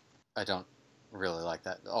bitter, and I don't really like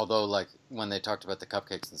that. Although, like, when they talked about the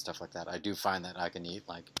cupcakes and stuff like that, I do find that I can eat,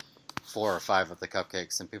 like, 4 or 5 of the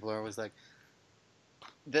cupcakes, and people are always like...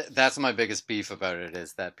 That's my biggest beef about it,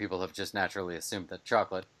 is that people have just naturally assumed that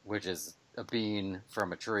chocolate, which is a bean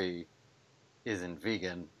from a tree, isn't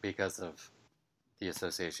vegan because of the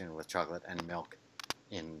association with chocolate and milk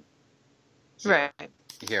in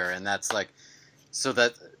here. And that's, like... So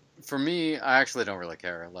that, for me, I actually don't really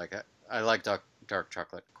care. Like, I like dark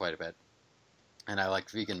chocolate quite a bit. And I like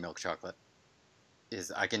vegan milk chocolate.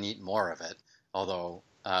 I can eat more of it. Although,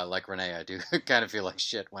 like Renee, I do kind of feel like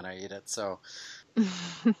shit when I eat it. So,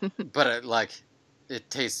 but it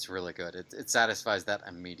tastes really good. It satisfies that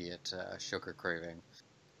immediate sugar craving.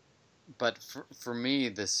 But for me,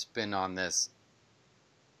 the spin on this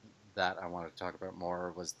that I wanted to talk about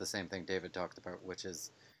more was the same thing David talked about, which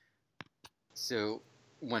is, so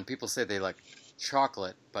when people say they like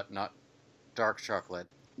chocolate but not dark chocolate,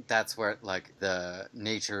 that's where like the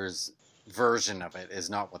nature's version of it is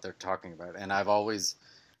not what they're talking about. And I've always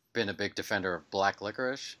been a big defender of black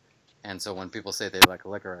licorice, and so when people say they like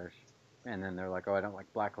licorice, and then they're like, "Oh, I don't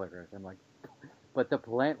like black licorice," I'm like, but the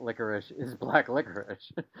plant licorice is black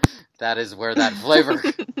licorice. That is where that flavor.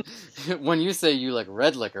 When you say you like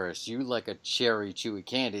red licorice, you like a cherry chewy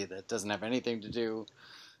candy that doesn't have anything to do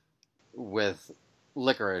with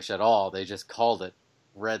licorice at all. They just called it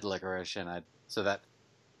red licorice, and so that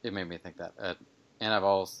it made me think that. And I've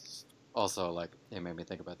also like it made me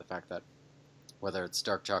think about the fact that whether it's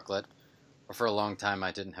dark chocolate or for a long time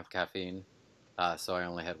I didn't have caffeine. So I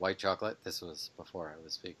only had white chocolate. This was before I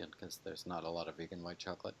was vegan because there's not a lot of vegan white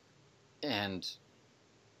chocolate. And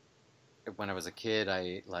when I was a kid,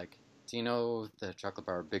 I like. Do you know the chocolate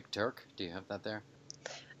bar Big Turk? Do you have that there?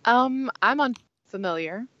 I'm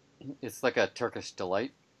unfamiliar. It's like a Turkish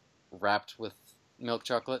delight wrapped with milk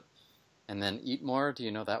chocolate. And then Eat More. Do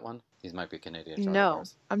you know that one? These might be Canadian chocolate No,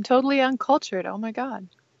 bars. I'm totally uncultured. Oh my God.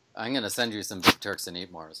 I'm going to send you some Big Turks and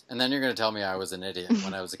Eat Mores. And then you're going to tell me I was an idiot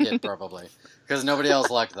when I was a kid, probably. Because nobody else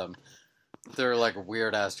liked them. They're like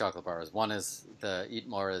weird-ass chocolate bars. One is, the Eat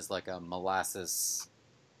More is like a molasses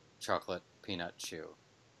chocolate peanut chew.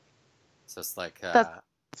 So it's like... That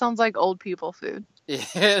sounds like old people food.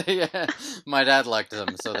 Yeah, my dad liked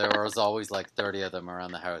them, so there was always like 30 of them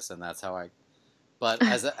around the house, and that's how I... But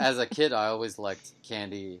as a kid, I always liked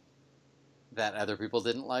candy that other people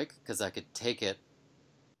didn't like, because I could take it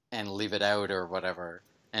and leave it out or whatever,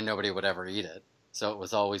 and nobody would ever eat it. So it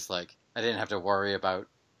was always like, I didn't have to worry about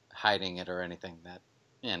hiding it or anything,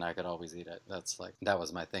 and I could always eat it. That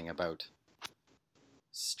was my thing about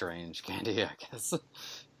strange candy, I guess.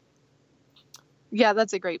 Yeah,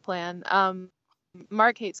 that's a great plan.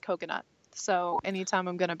 Mark hates coconut. So anytime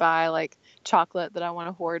I'm going to buy like chocolate that I want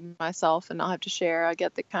to hoard myself and not have to share, I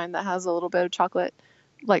get the kind that has a little bit of chocolate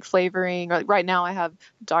like flavoring. Or, right now I have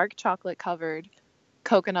dark chocolate covered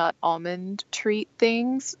coconut almond treat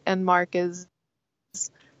things, and Mark is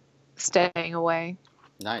staying away.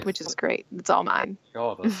 Nice. Which is great. It's all mine.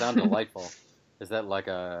 Oh, those sound delightful. Is that like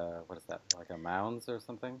what is that? Like a Mounds or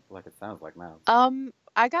something? Like it sounds like Mounds.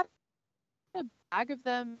 I got a bag of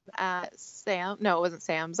them at No, it wasn't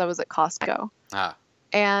Sam's. I was at Costco. Ah.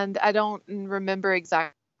 And I don't remember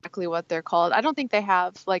exactly what they're called. I don't think they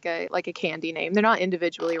have like a candy name. They're not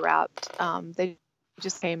individually wrapped. They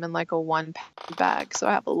just came in like a 1-pound bag. So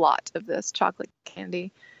I have a lot of this chocolate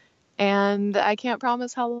candy. And I can't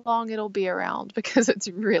promise how long it'll be around because it's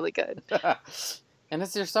really good. And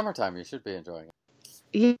it's your summertime. You should be enjoying it.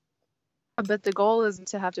 Yeah, but the goal isn't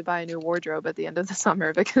to have to buy a new wardrobe at the end of the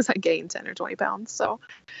summer because I gained 10 or 20 pounds. So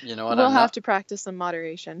you know what? We'll have to practice some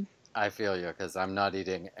moderation. I feel you, because I'm not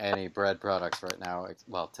eating any bread products right now.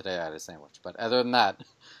 Well, today I had a sandwich. But other than that,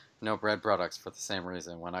 no bread products for the same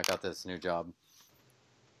reason. When I got this new job,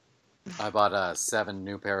 I bought 7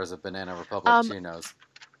 new pairs of Banana Republic chinos.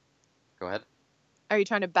 Go ahead. Are you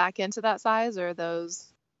trying to back into that size, or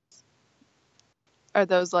are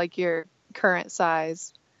those like your current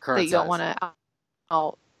size that you don't want to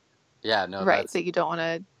out? Yeah, no, right, that you don't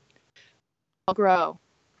want to grow.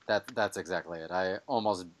 That's exactly it. I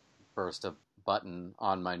almost burst a button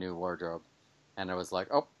on my new wardrobe, and I was like,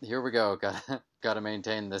 "Oh, here we go. Gotta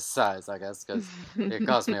maintain this size, I guess, because it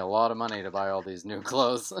cost me a lot of money to buy all these new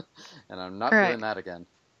clothes, and I'm not doing that again."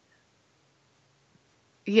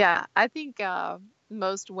 Yeah, I think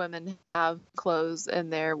most women have clothes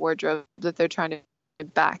in their wardrobe that they're trying to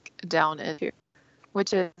back down into,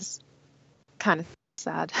 which is kind of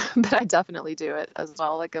sad, but I definitely do it as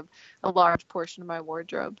well. Like a large portion of my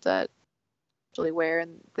wardrobe that I actually wear,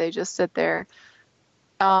 and they just sit there.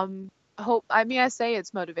 I say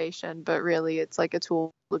it's motivation, but really it's like a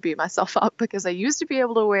tool to beat myself up because I used to be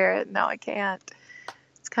able to wear it, now I can't.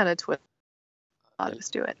 It's kind of twisted. I'll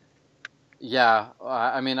just do it. Yeah,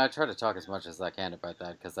 I mean, I try to talk as much as I can about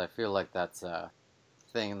that because I feel like that's a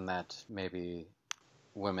thing that maybe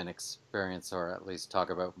women experience or at least talk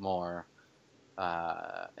about more.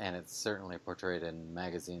 And it's certainly portrayed in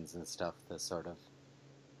magazines and stuff, the sort of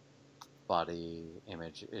body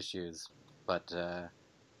image issues. But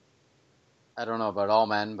I don't know about all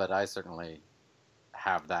men, but I certainly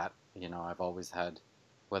have that. You know, I've always had,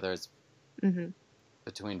 whether it's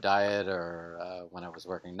between diet or when I was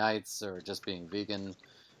working nights or just being vegan,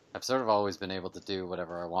 I've sort of always been able to do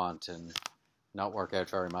whatever I want and not work out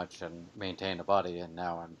very much and maintain a body. And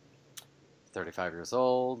now I'm 35 years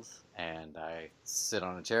old, and I sit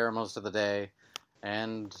on a chair most of the day,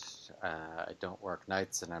 and I don't work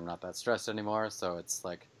nights, and I'm not that stressed anymore. So it's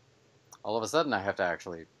like all of a sudden I have to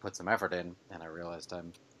actually put some effort in, and I realized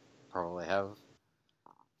I'm probably have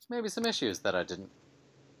maybe some issues that I didn't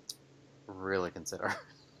really consider.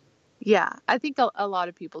 Yeah, I think a lot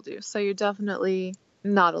of people do. So you're definitely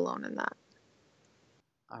not alone in that.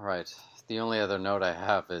 All right. The only other note I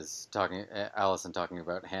have is Allison talking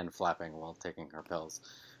about hand flapping while taking her pills.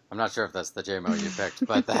 I'm not sure if that's the JMO you picked,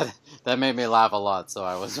 but that made me laugh a lot. So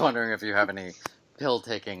I was wondering if you have any pill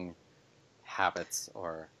taking habits,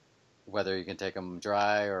 or whether you can take them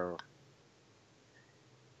dry or.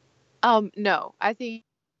 No, I think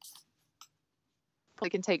they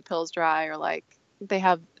can take pills dry, or like they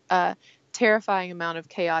have a terrifying amount of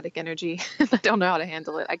chaotic energy. I don't know how to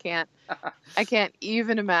handle it. I can't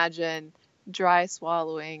even imagine dry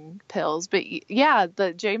swallowing pills. But yeah,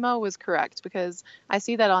 the JMO was correct, because I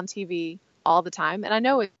see that on TV all the time, and I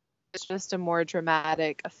know it's just a more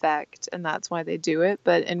dramatic effect, and that's why they do it.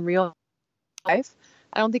 But in real life,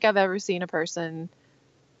 I don't think I've ever seen a person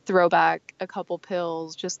throw back a couple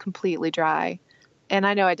pills just completely dry. And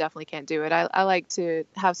I know I definitely can't do it. I like to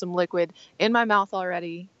have some liquid in my mouth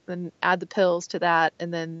already, then add the pills to that,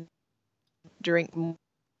 and then drink more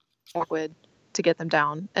liquid to get them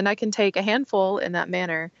down. And I can take a handful in that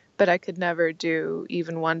manner, but I could never do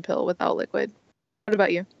even one pill without liquid. What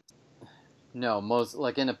about you? No, most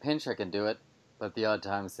like in a pinch I can do it, but the odd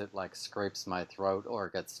times it like scrapes my throat or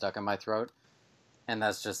gets stuck in my throat, and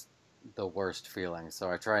that's just the worst feeling. So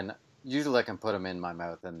I try and usually I can put them in my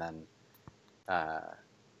mouth and then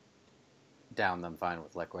down them fine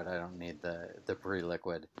with liquid. I don't need the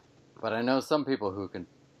pre-liquid. But I know some people who can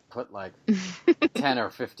put like 10 or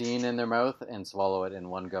 15 in their mouth and swallow it in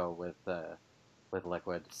one go with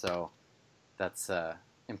liquid. So that's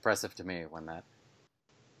impressive to me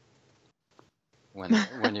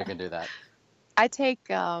when you can do that. I take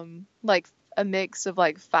like a mix of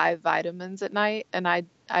like 5 vitamins at night, and I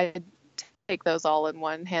take those all in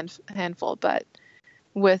one handful, but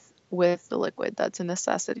with the liquid, that's a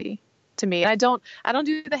necessity to me. I don't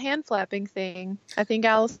do the hand flapping thing. I think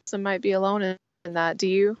Allison might be alone in that. Do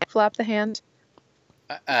you flap the hand?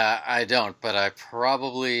 I don't, but I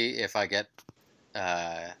probably if I get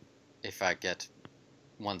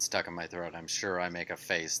one stuck in my throat, I'm sure I make a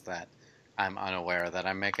face that I'm unaware that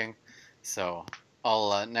I'm making. So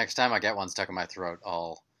I'll next time I get one stuck in my throat,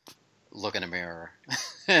 I'll look in a mirror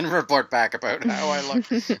and report back about how I look.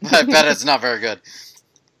 I bet it's not very good.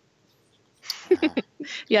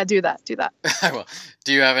 Yeah, do that. I will.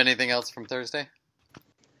 Do you have anything else from Thursday?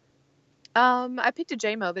 I picked a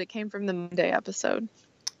JMO, but it came from the Monday episode.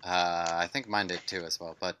 I think mine did too as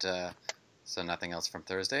well, but so nothing else from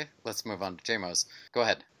Thursday. Let's move on to JMOs. Go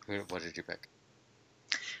ahead. What did you pick?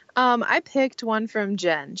 I picked one from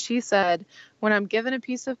Jen. She said, when I'm given a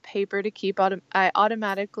piece of paper to keep, I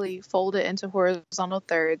automatically fold it into horizontal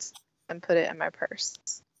thirds and put it in my purse.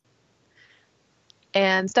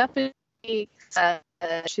 And Stephanie said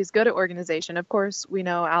she's good at organization. Of course, we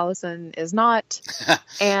know Allison is not.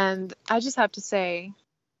 And I just have to say,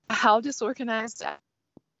 how disorganized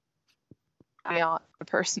I am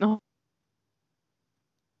personal.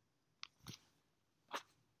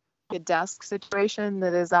 A desk situation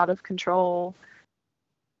that is out of control.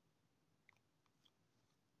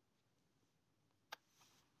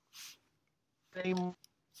 Anymore.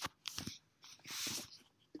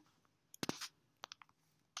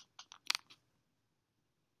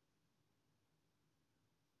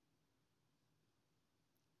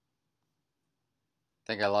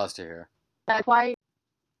 I think I lost you here. That's why.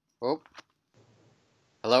 Oh.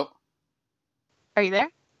 Hello? Are you there?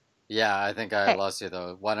 Yeah, I think I lost you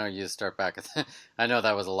though. Why don't you start back at I know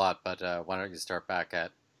that was a lot, but why don't you start back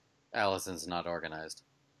at Allison's not organized?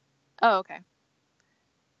 Oh, okay.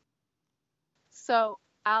 So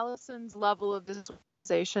Allison's level of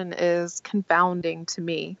disorganization is confounding to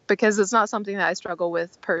me, because it's not something that I struggle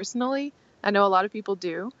with personally. I know a lot of people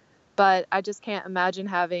do, but I just can't imagine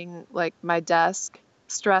having like my desk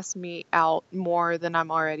stress me out more than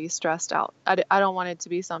I'm already stressed out. I don't want it to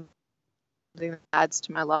be something that adds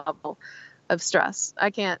to my level of stress. I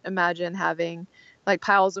can't imagine having like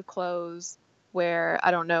piles of clothes where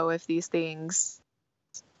I don't know if these things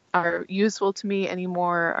are useful to me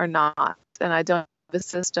anymore or not, and I don't have a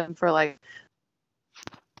system for like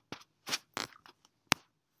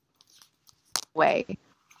way.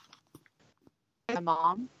 My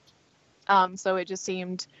mom, so it just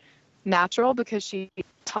seemed natural, because she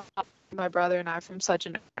taught my brother and I from such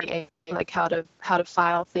an early age, like how to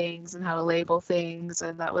file things and how to label things,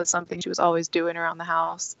 and that was something she was always doing around the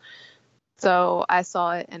house. So I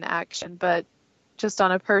saw it in action. But just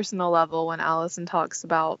on a personal level, when Alison talks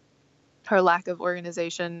about her lack of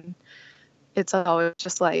organization, it's always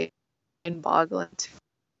just like boggling.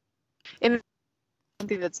 And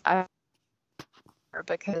something that's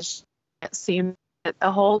because she can't seem to get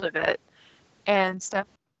a hold of it. And Steph.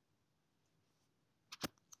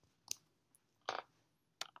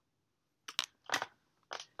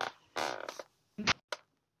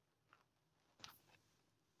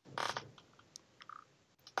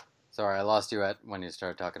 Sorry, I lost you when you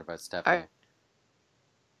started talking about Stephanie.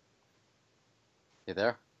 You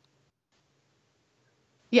there?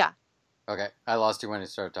 Yeah. Okay, I lost you when you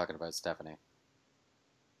started talking about Stephanie.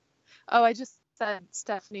 Oh, I just said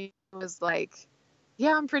Stephanie was like,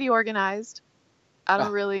 yeah, I'm pretty organized. I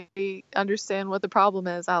don't really understand what the problem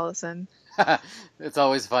is, Alison. It's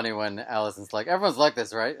always funny when Alison's like, everyone's like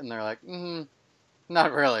this, right? And they're like,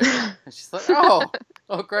 not really. And she's like, oh,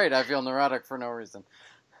 great, I feel neurotic for no reason.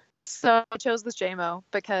 So I chose this JMO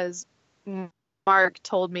because Mark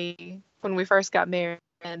told me when we first got married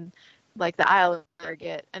and like the aisle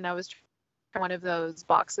target, and I was trying one of those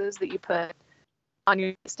boxes that you put on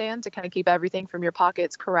your stand to kind of keep everything from your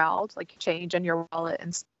pockets corralled, like your change and your wallet,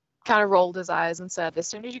 and kind of rolled his eyes and said, as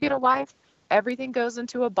soon as you get a wife, everything goes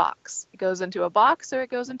into a box. It goes into a box or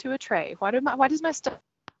it goes into a tray. Why does my stuff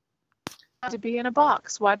have to be in a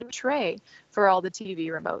box? Why do a tray for all the TV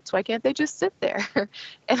remotes? Why can't they just sit there?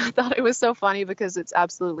 And I thought it was so funny because it's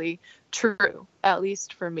absolutely true, at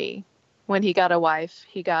least for me. When he got a wife,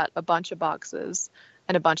 he got a bunch of boxes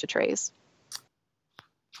and a bunch of trays.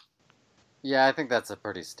 Yeah, I think that's a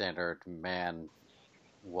pretty standard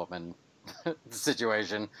man-woman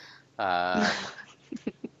situation. At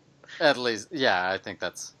least, yeah, I think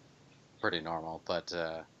that's pretty normal. But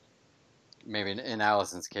maybe in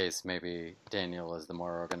Alison's case, maybe Daniel is the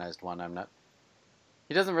more organized one.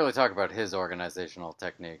 He doesn't really talk about his organizational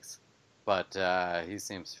techniques, but he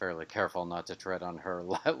seems fairly careful not to tread on her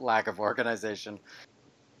lack of organization.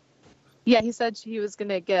 Yeah, he said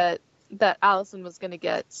that Alison was going to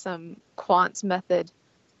get some quant method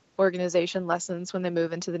organization lessons when they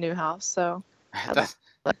move into the new house. So I'd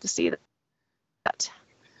like to see that.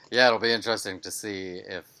 Yeah, it'll be interesting to see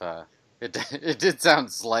if it did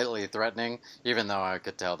sound slightly threatening, even though I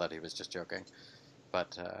could tell that he was just joking.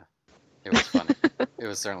 But it was funny. It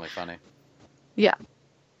was certainly funny. Yeah.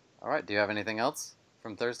 All right. Do you have anything else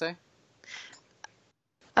from Thursday?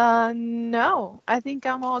 No. I think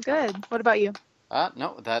I'm all good. What about you?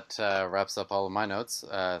 No, that wraps up all of my notes.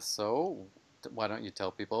 So why don't you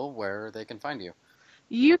tell people where they can find you?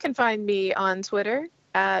 You can find me on Twitter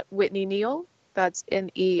at Whitney Neal. That's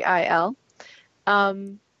Neil.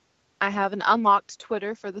 I have an unlocked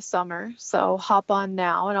Twitter for the summer, so hop on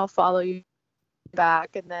now and I'll follow you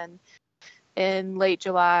back. And then in late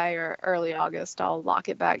July or early August, I'll lock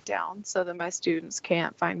it back down so that my students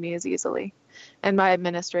can't find me as easily. And my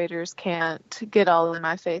administrators can't get all in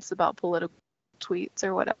my face about political tweets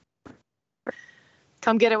or whatever.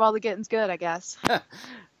 Come get it while the getting's good, I guess.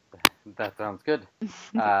 That sounds good.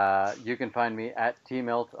 You can find me at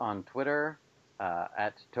tmilt on Twitter,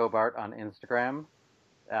 at Tobart on Instagram,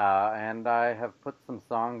 and I have put some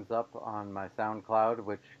songs up on my SoundCloud,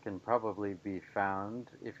 which can probably be found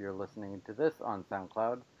if you're listening to this on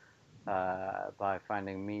SoundCloud by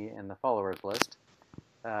finding me in the followers list.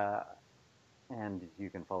 And you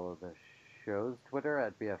can follow the show's Twitter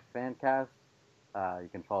at BFFancast. You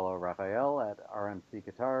can follow Raphael at RMC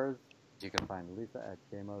Guitars. You can find Lisa at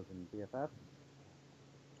JMOs and BFF. I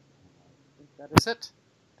think that is it.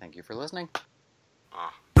 Thank you for listening.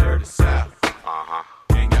 Dirty South.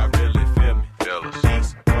 Can y'all really feel me? Feel us.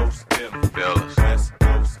 East Coast, feel me. Feel us. West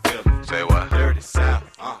Coast, feel me. Say what? Dirty South.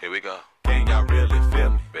 Here we go. Can y'all really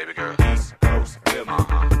feel me? Baby girl. East Coast, feel me.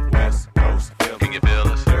 West Coast, feel me. Can you feel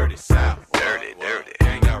us? Dirty South. Dirty, dirty.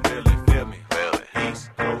 Can y'all really feel me? Feel it.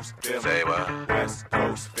 East Coast, feel me. Say what? West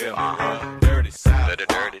Coast, feel me. Dirty South. Dirty,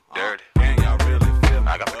 dirty, dirty. Can y'all really feel me?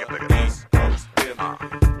 I got to get East Coast, feel me.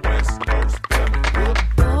 West Coast, feel me.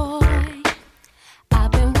 Boy,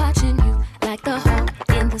 I've been watching you like the hawk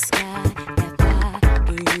in the sky. That fly,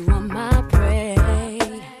 but you are my prey.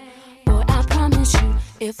 Boy, I promise you,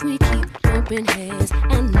 if we keep bumping heads,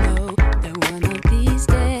 I know that one of these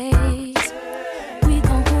days we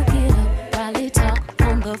gon' hook it up, probably talk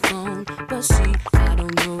on the phone. But see, I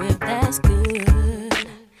don't know if that's good.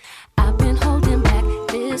 I've been holding back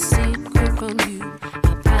this secret from you.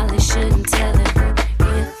 I probably shouldn't tell it,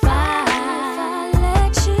 but if I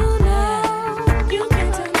let you know, you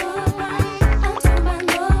can't tell nobody, I'm told by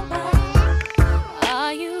nobody.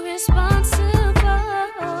 Are you responsible?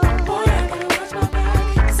 Boy, I gotta watch my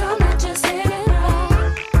back, 'cause I'm not just hanging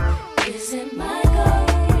back. Is it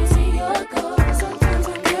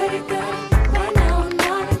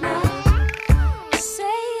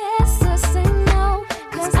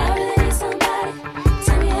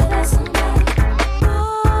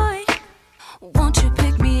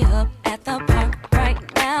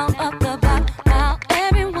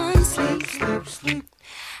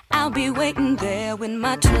I'll be waiting there with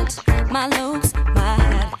my trunks, my loads, my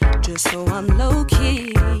hat, just so I'm low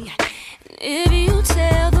key. If you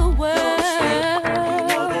tell the world,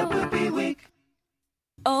 that would be weak.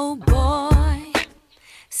 Oh boy,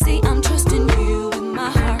 see I'm trusting you with my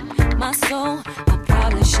heart, my soul. I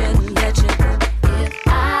probably shouldn't let you go. If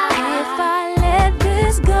I let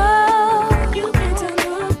this go, you can't tell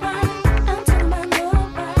nobody. I'm talking about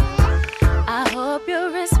nobody. I hope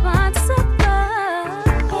you're responsible.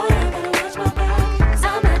 Boy, you better watch my back.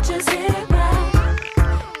 I'm not just here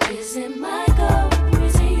right. Is it my goal?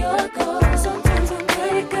 Is it your goal? Sometimes I'm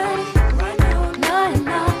pretty good. Right now I'm not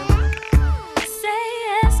enough. Say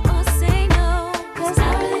yes or say no, 'cause I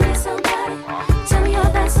really need somebody. Tell me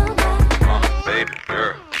you're that somebody. Baby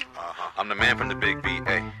girl, I'm the man from the big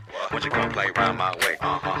VA. Won't you come play round my way?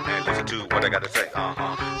 And listen to what I got to say.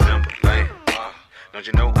 Timberland, don't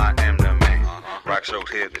you know I am the man? Rock shows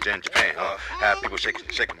here in Japan. Have people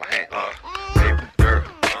shaking my hand. Baby girl,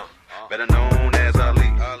 better known as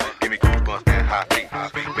Ali. Give me goosebumps and hot feet.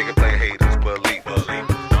 Make it play haters believe.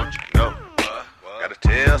 Don't you know? Gotta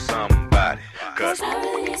tell somebody. 'Cause I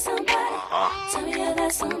really need somebody. Tell me you're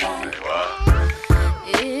that somebody.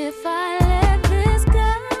 If I let this go,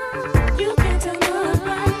 you can't tell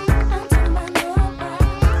nobody. I'm talking about nobody.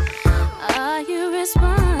 Are you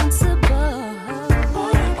responsible?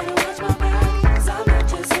 Boy, you better watch my back, 'cause I'm not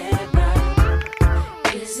just here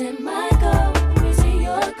right. Is it my goal?